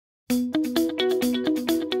My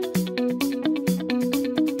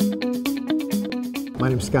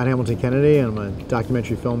name is Scott Hamilton Kennedy, and I'm a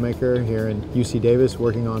documentary filmmaker here in UC Davis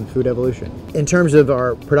working on food evolution. In terms of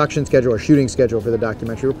our production schedule or shooting schedule for the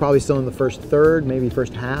documentary, we're probably still in the first third, maybe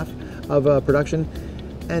first half of production.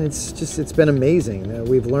 And it's been amazing.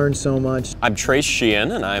 We've learned so much. I'm Trace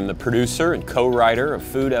Sheehan, and I'm the producer and co-writer of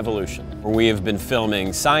Food Evolution, where we have been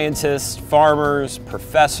filming scientists, farmers,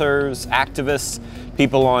 professors, activists,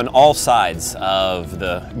 people on all sides of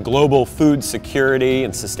the global food security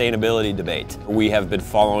and sustainability debate. We have been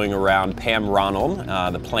following around Pam Ronald,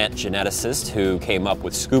 the plant geneticist who came up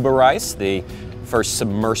with scuba rice, the first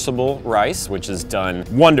submersible rice, which has done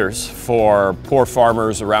wonders for poor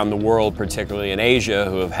farmers around the world, particularly in Asia,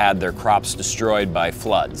 who have had their crops destroyed by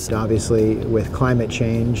floods. Obviously, with climate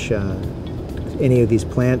change, any of these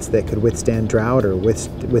plants that could withstand drought or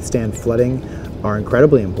withstand flooding are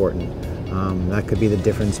incredibly important. That could be the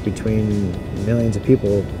difference between millions of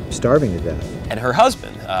people starving to death. And her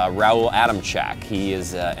husband, Raul Adamczak, he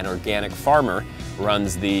is an organic farmer,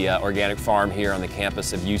 runs the organic farm here on the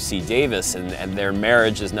campus of UC Davis, and their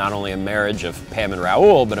marriage is not only a marriage of Pam and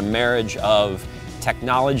Raul, but a marriage of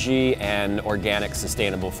technology and organic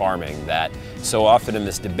sustainable farming. That so often in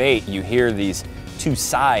this debate you hear these two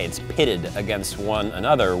sides pitted against one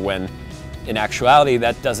another, when in actuality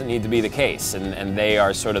that doesn't need to be the case, and they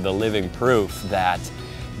are sort of the living proof that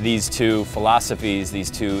these two philosophies, these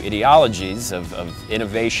two ideologies of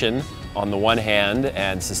innovation on the one hand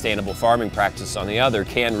and sustainable farming practice on the other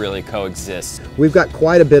can really coexist. We've got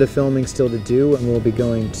quite a bit of filming still to do, and we'll be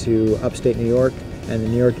going to upstate New York and the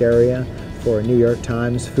New York area for a New York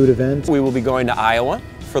Times food event. We will be going to Iowa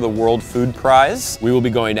for the World Food Prize. We will be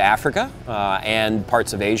going to Africa and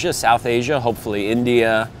parts of Asia, South Asia, hopefully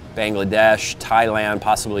India, Bangladesh, Thailand,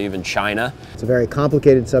 possibly even China. It's a very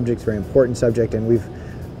complicated subject, it's a very important subject, and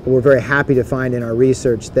we're very happy to find in our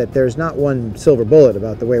research that there's not one silver bullet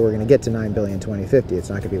about the way we're going to get to 9 billion 2050. It's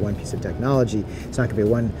not going to be one piece of technology, it's not going to be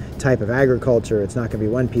one type of agriculture, it's not going to be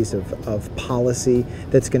one piece of policy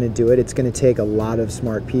that's going to do it. It's going to take a lot of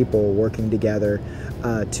smart people working together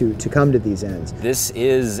to come to these ends. This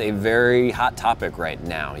is a very hot topic right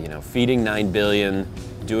now. You know, feeding 9 billion,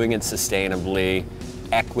 doing it sustainably,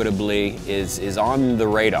 equitably is on the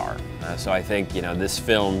radar. So I think, you know, this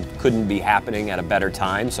film couldn't be happening at a better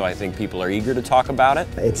time, so I think people are eager to talk about it.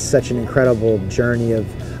 It's such an incredible journey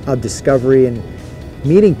of discovery and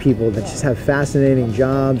meeting people that just have fascinating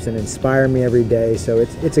jobs and inspire me every day, so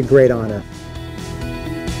it's a great honor.